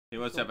Hey,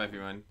 what's up,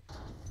 everyone?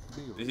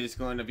 This is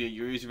going to be a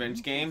Yuri's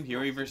Revenge game,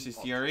 Yuri versus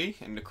Yuri,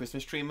 in the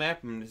Christmas tree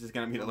map, and this is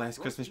going to be the last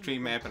Christmas tree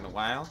map in a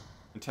while,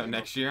 until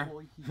next year.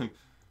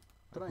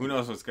 Who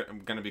knows what's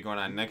going to be going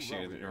on next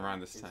year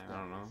around this time, I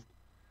don't know.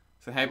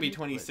 So happy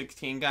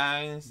 2016,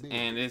 guys,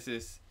 and this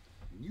is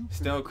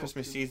still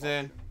Christmas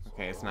season.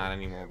 Okay, it's not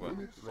anymore, but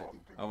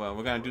oh well,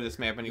 we're going to do this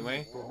map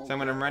anyway. So I'm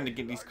going to run to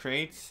get these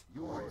crates,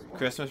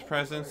 Christmas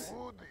presents.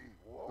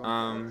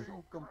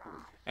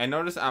 And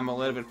notice I'm a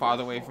little bit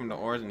farther away from the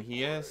ores than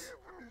he is.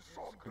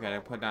 I gotta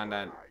put down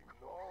that.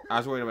 I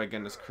was worried about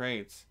getting those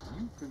crates.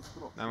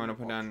 Now I'm gonna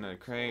put down the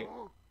crate,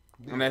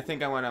 and I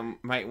think I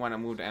might want to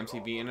move to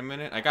MCV in a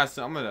minute. I got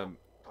some of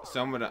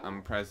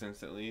the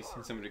presents at least,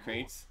 and some of the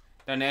crates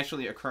that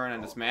naturally occur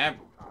on this map.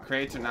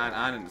 Crates are not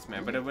on this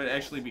map, but it would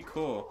actually be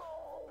cool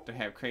to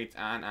have crates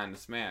on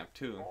this map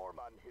too.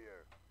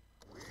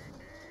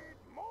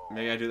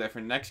 Maybe I do that for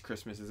next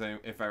Christmas,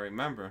 if I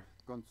remember.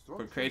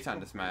 Put crates on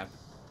this map.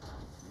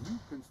 New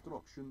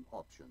construction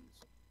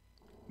options.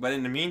 But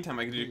in the meantime,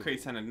 I could do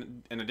crates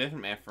on a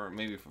different map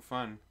maybe for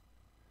fun.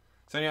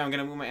 So anyway, I'm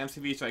gonna move my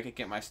MCV so I can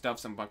get my stuff,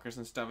 some bunkers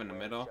and stuff in the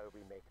middle.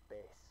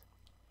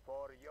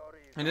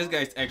 And this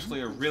guy's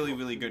actually a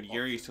really good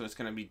Yuri, so it's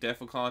gonna be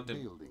difficult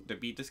to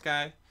beat this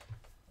guy.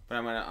 But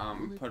I'm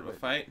gonna put up a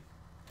fight.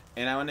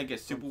 And I want to get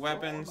super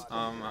weapons.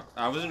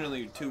 I wasn't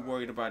really too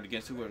worried about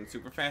getting super weapons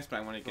super fast, but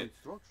I want to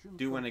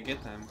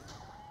get them.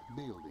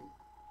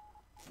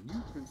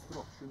 New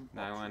construction.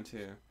 Now I want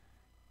to.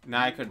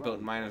 Now I could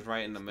build miners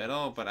right in the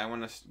middle, but I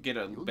want to get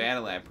a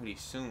battle lab pretty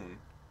soon.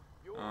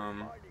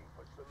 I'm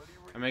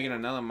making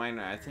another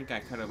miner. I think I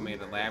could have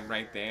made a lab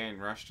right there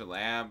and rushed the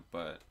lab,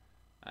 but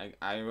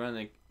I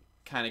really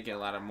kind of get a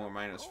lot of more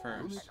miners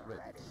first.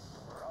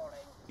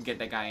 Get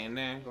that guy in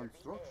there.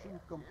 Construction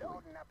complete.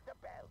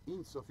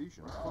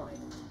 Insufficient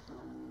funds.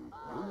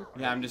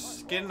 Yeah, I'm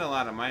just getting a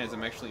lot of miners.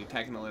 I'm actually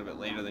attacking a little bit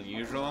later than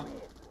usual,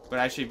 but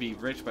I should be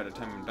rich by the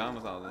time I'm done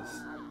with all this.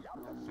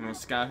 I'm gonna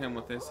scout him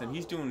with this, and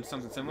he's doing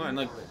something similar. And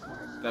look,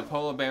 the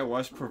polar bear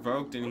was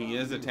provoked, and he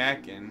is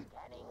attacking.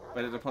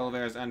 But if the polar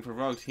bear is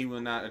unprovoked, he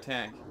will not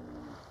attack.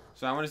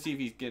 So I want to see if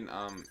he's getting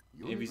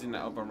if he's in the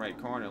upper right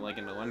corner, like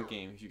in the one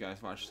game. If you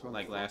guys watched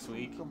like last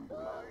week,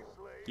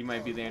 he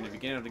might be there in the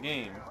beginning of the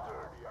game.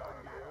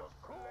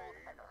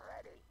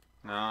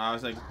 No, I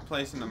was like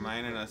placing the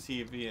miner, and I'll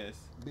see if he is.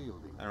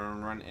 I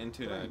don't run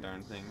into that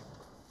darn thing.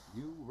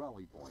 New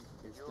rally point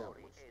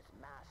established.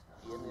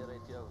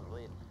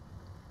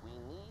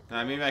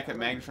 Now maybe I could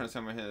magnetron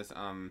some of his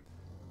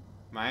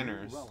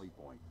miners.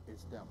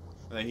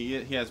 Like he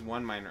has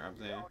one miner up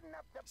there.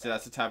 So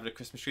that's the top of the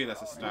Christmas tree.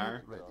 That's a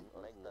star.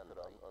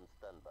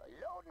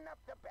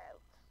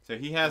 So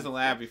he has a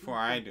lab before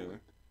I do.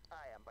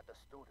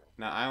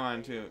 Now I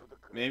want to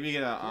maybe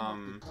get a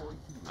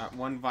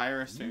one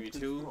virus, maybe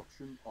two,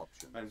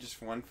 but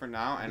just one for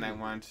now. And I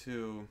want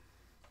to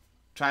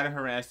try to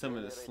harass some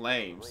of the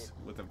slaves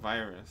with a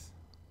virus.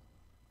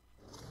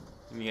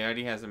 And he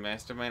already has a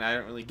mastermind. I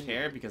don't really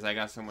care because I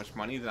got so much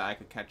money that I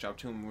could catch up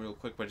to him real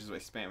quick by just by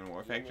spamming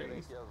war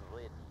factories.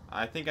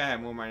 I think I have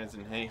more miners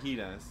than he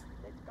does.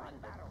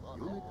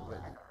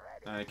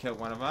 I killed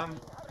one of them.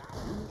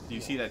 Do you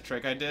see that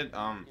trick I did?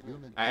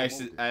 I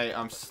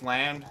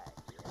slammed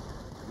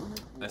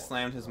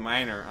his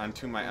miner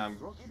onto my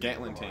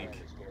Gatling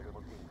tank,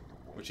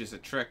 which is a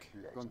trick.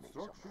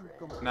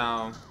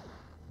 Now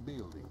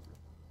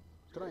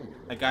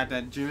I got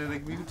that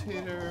genetic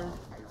mutator.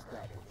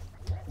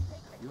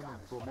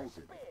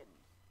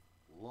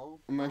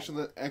 I'm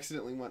actually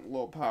accidentally went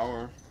low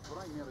power.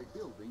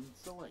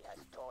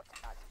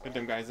 Put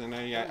them guys in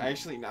there. Yeah,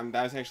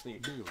 that was actually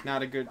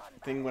not a good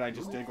thing. What I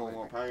just did go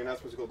low power. You're not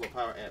supposed to go low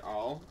power at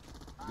all.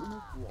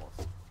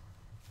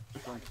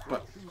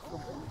 But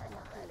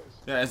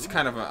yeah, it's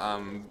kind of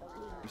a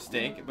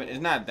mistake, but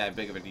it's not that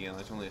big of a deal.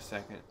 It's only a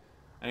second.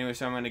 Anyway,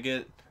 so I'm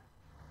gonna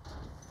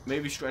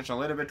maybe stretch a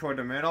little bit toward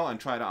the middle and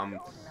try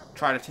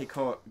to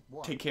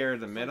take care of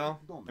the middle.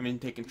 I mean,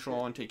 take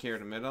control and take care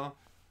of the middle.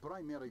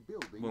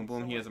 Boom,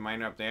 boom. He has a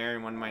miner up there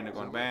and one miner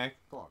going back.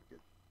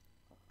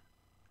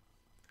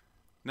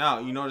 Now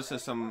you notice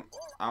there's some.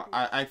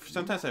 I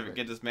sometimes I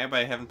forget this map, but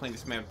I haven't played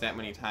this map that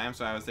many times,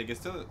 so I was like, is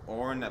still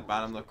ore in that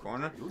bottom left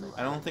corner?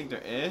 I don't think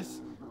there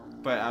is,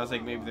 but I was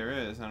like, maybe there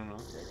is. I don't know.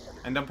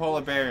 And the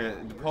polar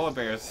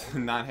bear is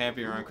not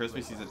happy around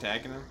Christmas. He's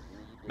attacking him.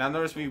 Now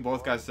notice we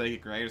both got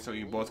psychic right, so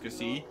you both could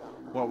see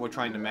what we're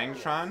trying to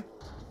magnetron.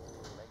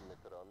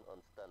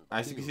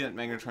 I can see that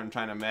magnetron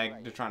trying to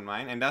magnetron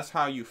mine, and that's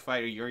how you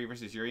fight a Yuri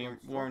versus Yuri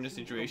war in this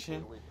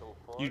situation.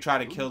 You try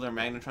to kill their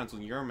magnetrons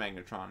with your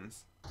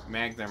magnetrons.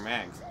 Mag their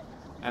mags.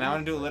 And I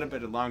want to do a little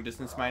bit of long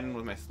distance mining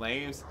with my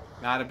slaves.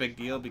 Not a big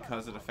deal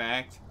because of the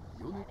fact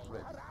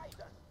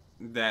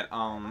that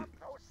I'm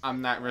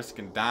not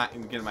risking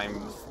getting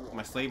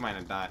my slave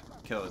miner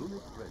killed.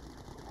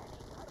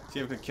 See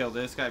if I could kill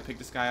this guy, pick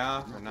this guy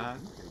off or not.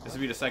 This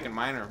would be the second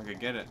miner if I could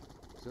get it.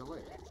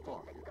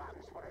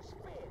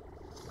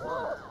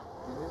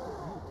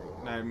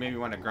 And I maybe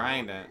want to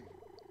grind it.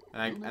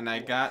 And I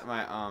got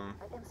my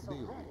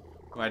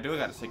Well, I do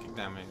got a Psychic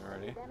Dominator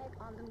already.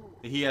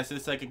 He has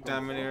his Psychic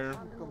Dominator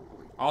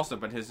also,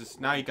 but his is,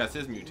 now he got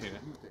his Mutator.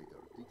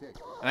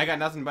 And I got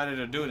nothing better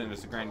to do than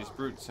just to grind these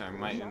brutes, so I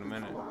might in a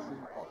minute.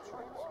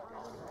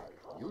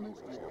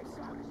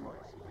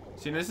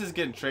 See, this is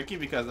getting tricky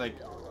because, like,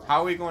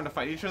 how are we going to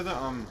fight each other?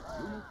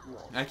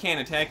 I can't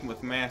attack him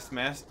with mass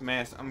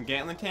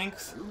Gatling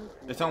tanks.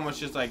 It's almost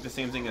just like the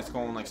same thing as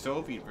going like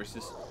Soviet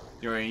versus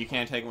Yuri. You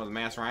can't attack him with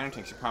mass Rhino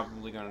tanks. You're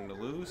probably going to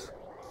lose.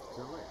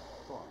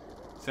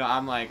 So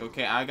I'm like,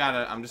 okay,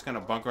 I'm just gonna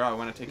bunker out. I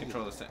want to take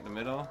control of the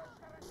middle.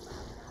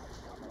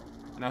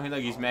 Now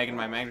he's magging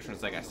my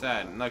Magnetrons, like I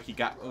said. And look, he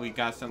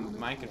got some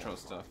mind control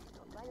stuff.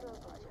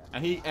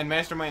 And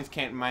Masterminds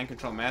can't mind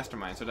control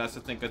Masterminds, so that's the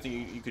thing. Good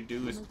thing you could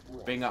do is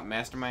bring up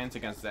Masterminds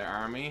against their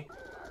army,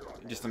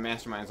 just the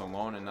Masterminds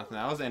alone and nothing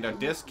else. And their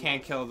disc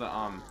can't kill the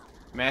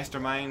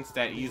Masterminds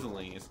that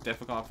easily. It's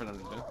difficult for them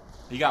to do.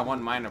 He got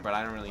one miner, but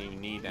I don't really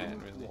need that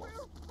really.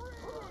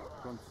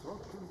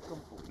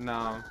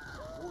 No.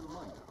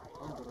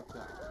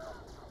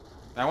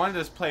 I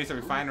wanted to place a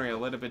refinery a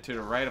little bit to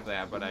the right of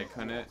that, but I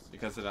couldn't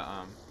because of the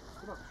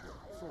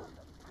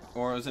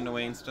auras in the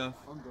way and stuff.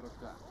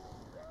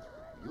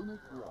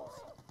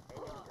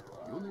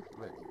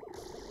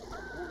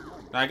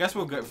 Now, I guess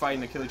we're good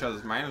fighting to kill each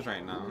other's miners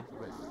right now.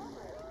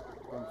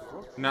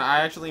 No, I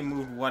actually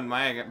moved one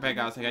mag back.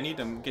 I was like, I need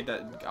to get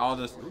that all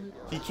this.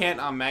 He can't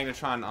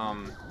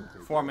Magnetron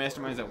 4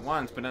 Masterminds at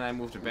once, but then I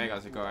moved it back. I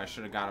was like, oh, I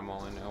should have got them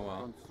all in. Oh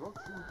well.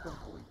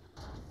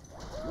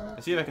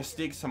 Let's see if I can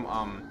stick some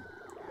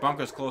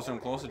bunkers closer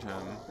and closer to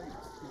him.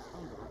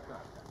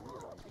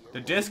 The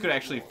disc could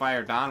actually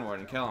fire downward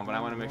and kill him, but I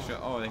want to make sure.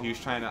 Oh, that he was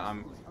trying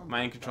to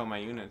mind control my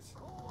units.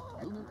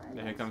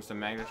 And here comes the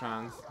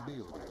Magnetrons.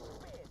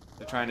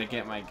 They're trying to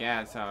get my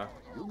Gats out.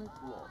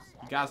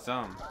 He got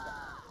some.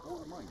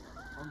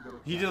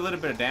 He did a little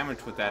bit of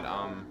damage with that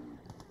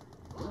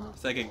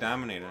Psychic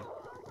Dominator.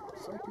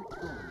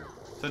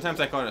 Sometimes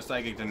I call it a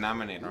Psychic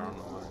Denominator. I don't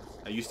know why.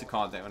 I used to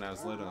call it that when I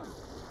was little.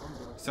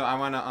 So I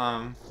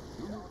wanna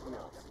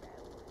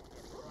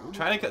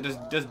try to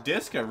this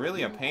disc are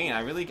really a pain.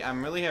 I'm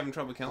really having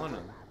trouble killing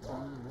him.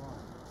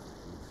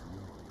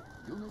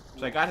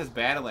 So I got his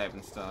battle lab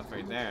and stuff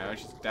right there.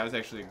 That was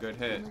actually a good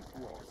hit.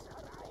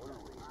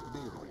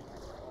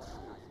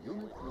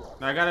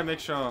 Now I gotta make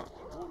sure.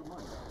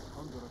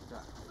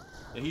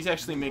 Yeah, he's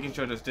actually making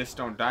sure those discs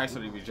don't die so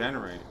they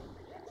regenerate.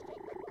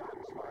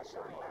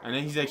 And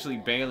then he's actually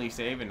barely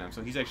saving them,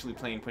 so he's actually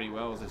playing pretty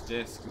well with his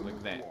discs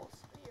like that.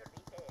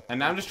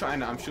 And I'm just trying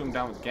to shoot him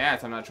down with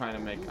Gats. I'm not trying to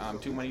make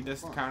too many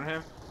discs to counter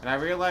him. And I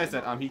realized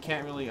that he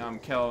can't really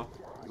kill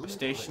a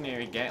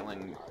stationary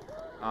Gatling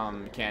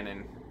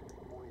cannon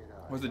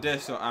with the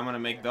disc, so I'm gonna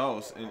make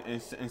those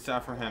instead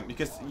for him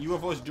because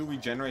UFOs do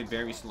regenerate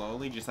very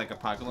slowly, just like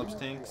Apocalypse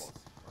tanks.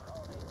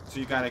 So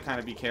you gotta kind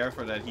of be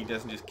careful that he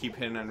doesn't just keep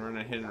hitting and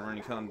running,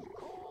 killing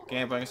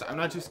gangbangers. So I'm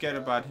not too scared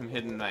about him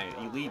hitting my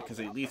elite because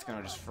the elite's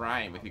gonna just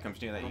fry him if he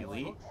comes near that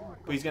elite.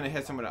 But he's gonna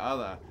hit some of the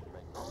other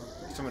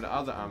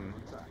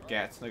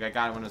Gats. Like I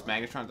got one of his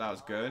Magnetrons, that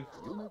was good.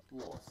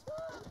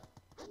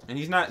 And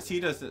he's not. See,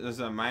 there's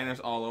miners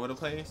all over the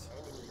place.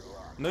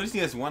 Notice he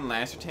has one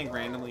Laser tank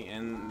randomly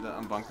in the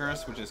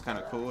bunkers, which is kind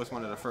of cool. It's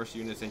one of the first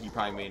units that he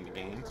probably made in the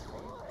game.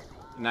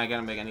 Not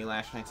gonna make any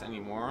Laser tanks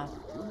anymore.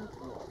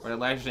 But the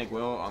Laser tank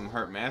will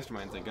hurt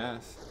Masterminds, I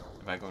guess,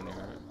 if I go near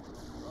it.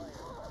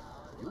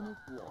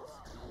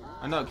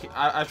 I know.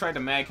 I tried to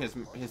mag his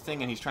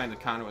thing, and he's trying to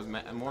counter with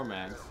more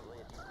mags.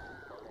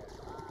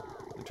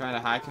 I'm trying to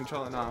high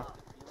control it now.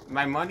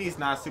 My money's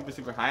not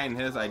super high, and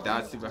his I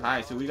doubt super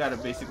high. So we gotta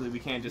we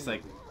can't just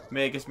like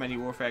make as many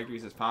war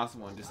factories as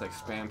possible and just like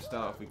spam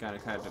stuff. We gotta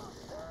kind of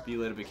be a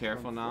little bit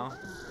careful now.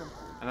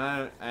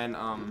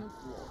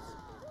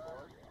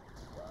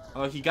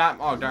 Oh, he got.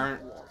 Oh darn!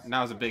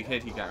 That was a big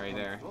hit he got right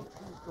there.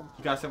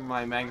 He got some of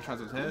my Magnetrons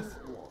with his.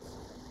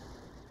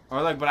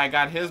 Or like, but I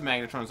got his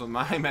Magnetrons with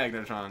my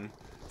Magnetron.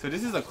 So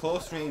this is a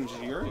close range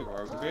Yuri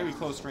war, very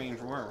close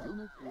range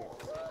war.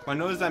 But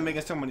notice I'm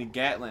making so many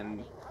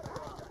Gatling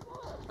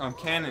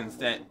cannons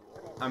that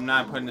I'm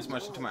not putting as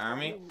much into my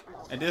army.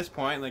 At this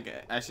point, like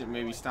I should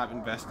maybe stop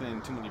investing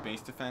in too many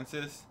base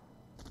defenses.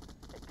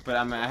 But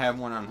I have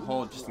one on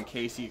hold just in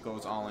case he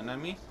goes all in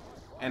on me.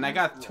 And I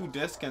got 2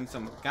 discs and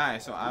some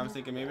guys, so I was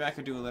thinking maybe I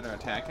could do a little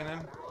attacking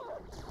him.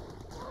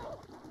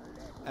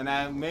 And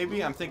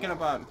I'm thinking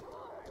about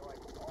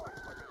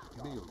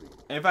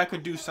if I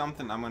could do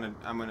something. I'm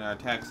gonna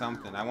attack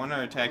something. I want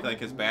to attack like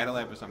his battle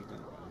lab or something.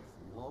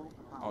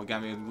 Oh,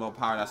 got me low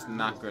power. That's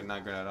not good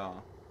at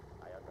all.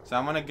 So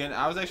I'm gonna get.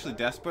 I was actually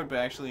desperate, but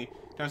actually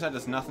turns out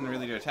there's nothing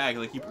really to attack.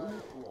 Like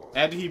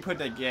after he put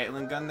that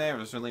Gatling gun there,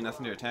 there's really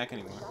nothing to attack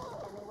anymore.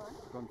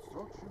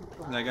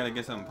 And I gotta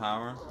get some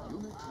power.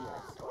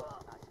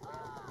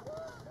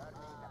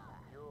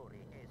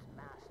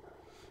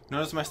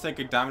 Notice my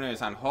Psychic Dominator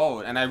is on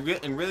hold, and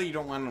really you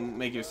don't want to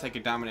make your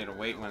Psychic Dominator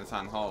wait when it's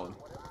on hold.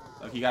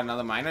 Like, you got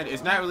another miner.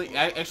 It's not really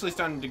actually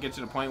starting to get to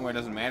the point where it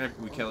doesn't matter if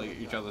we kill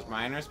each other's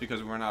miners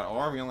because we're not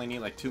ore. We only need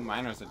like 2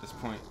 miners at this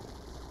point.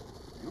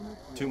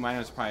 2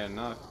 miners is probably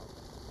enough.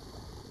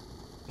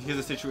 because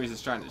the situation is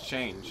starting to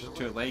change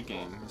to a late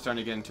game. It's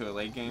starting to get into a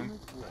late game.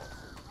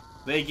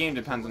 Late game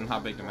depends on how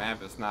big the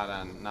map is, not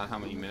how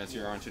many minutes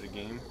you're into the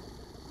game.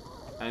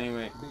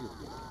 Anyway,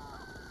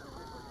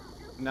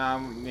 now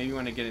maybe you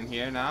want to get in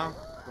here now.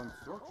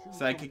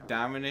 Psychic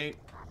dominate.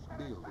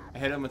 I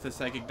hit him with a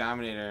psychic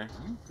dominator.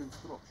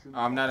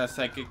 I'm not a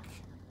psychic.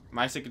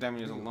 My psychic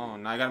dominator is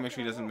alone. Now I gotta make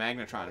sure he doesn't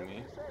magnetron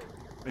me.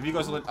 If he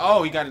goes,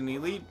 oh, he got an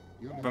elite,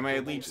 but my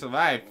elite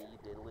survived.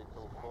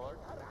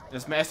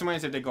 This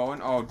masterminds if they're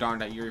going. Oh darn,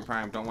 that Yuri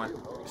Prime don't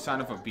want.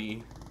 Son of a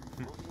B.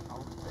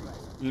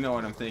 You know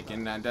what I'm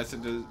thinking. This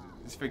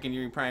freaking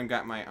Yuri Prime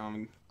got my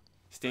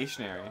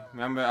stationary.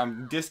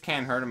 Remember, this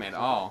can't hurt him at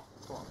all.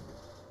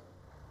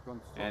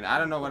 And I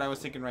don't know what I was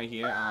thinking right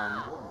here.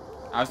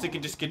 I was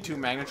thinking just get 2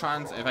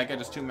 magnetrons. If I get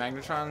just 2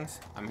 magnetrons,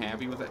 I'm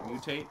happy with that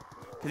mutate.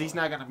 Because he's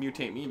not gonna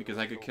mutate me because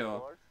I could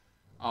kill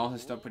all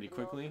his stuff pretty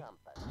quickly.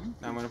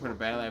 Now I'm gonna put a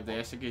battle lab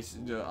there so in case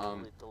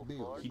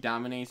he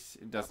dominates,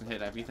 it doesn't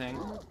hit everything.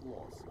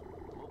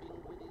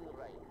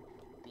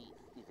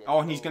 Oh,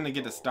 and he's gonna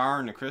get a star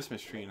in the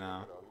Christmas tree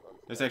now.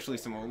 There's actually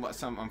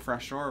some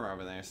fresh ore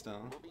over there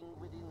still.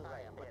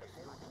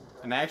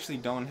 And I actually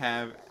don't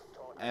have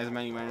as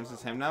many miners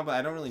as him now, but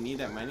I don't really need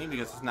that many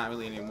because it's not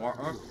really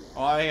anymore.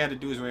 All I had to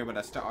do is worry about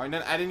a star. And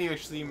then I didn't even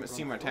actually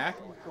see him attack.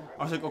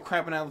 I was like, oh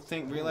crap! And I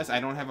realized I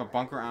don't have a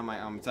bunker on my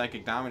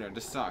psychic dominator.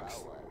 This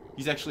sucks.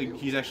 He's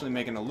actually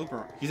making a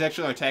looper. He's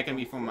actually attacking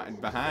me from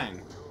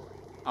behind.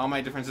 All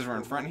my defenses were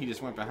in front, and he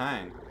just went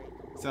behind.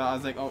 So I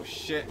was like, oh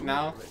shit!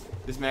 Now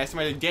this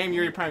mastermind, damn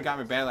Yuri Prime got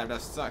my battle lab.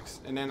 That sucks.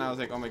 And then I was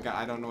like, oh my god,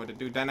 I don't know what to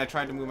do. Then I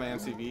tried to move my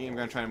MCV. I'm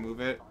gonna try to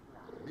move it.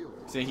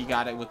 Say he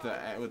got it with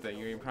the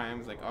Yuri Prime. I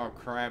was like, oh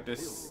crap!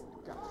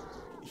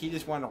 He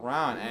just went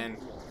around, and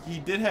he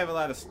did have a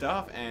lot of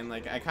stuff, and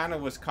like I kind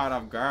of was caught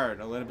off guard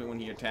a little bit when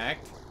he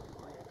attacked.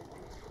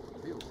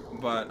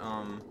 But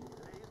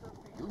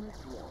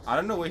I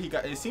don't know where he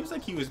got. It seems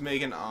like he was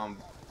making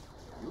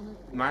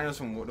miners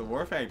from the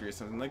War Factory or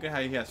something. Look at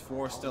how he has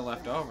 4 still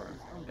left over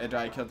after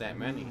I killed that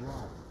many.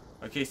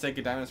 Okay,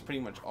 Psychic Diamond's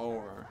pretty much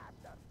over.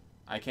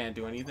 I can't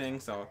do anything,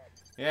 so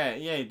yeah,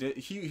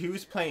 he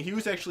was playing. He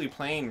was actually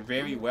playing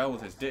very well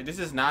with his. This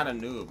is not a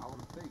noob.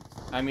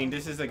 I mean,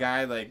 this is a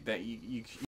guy like that you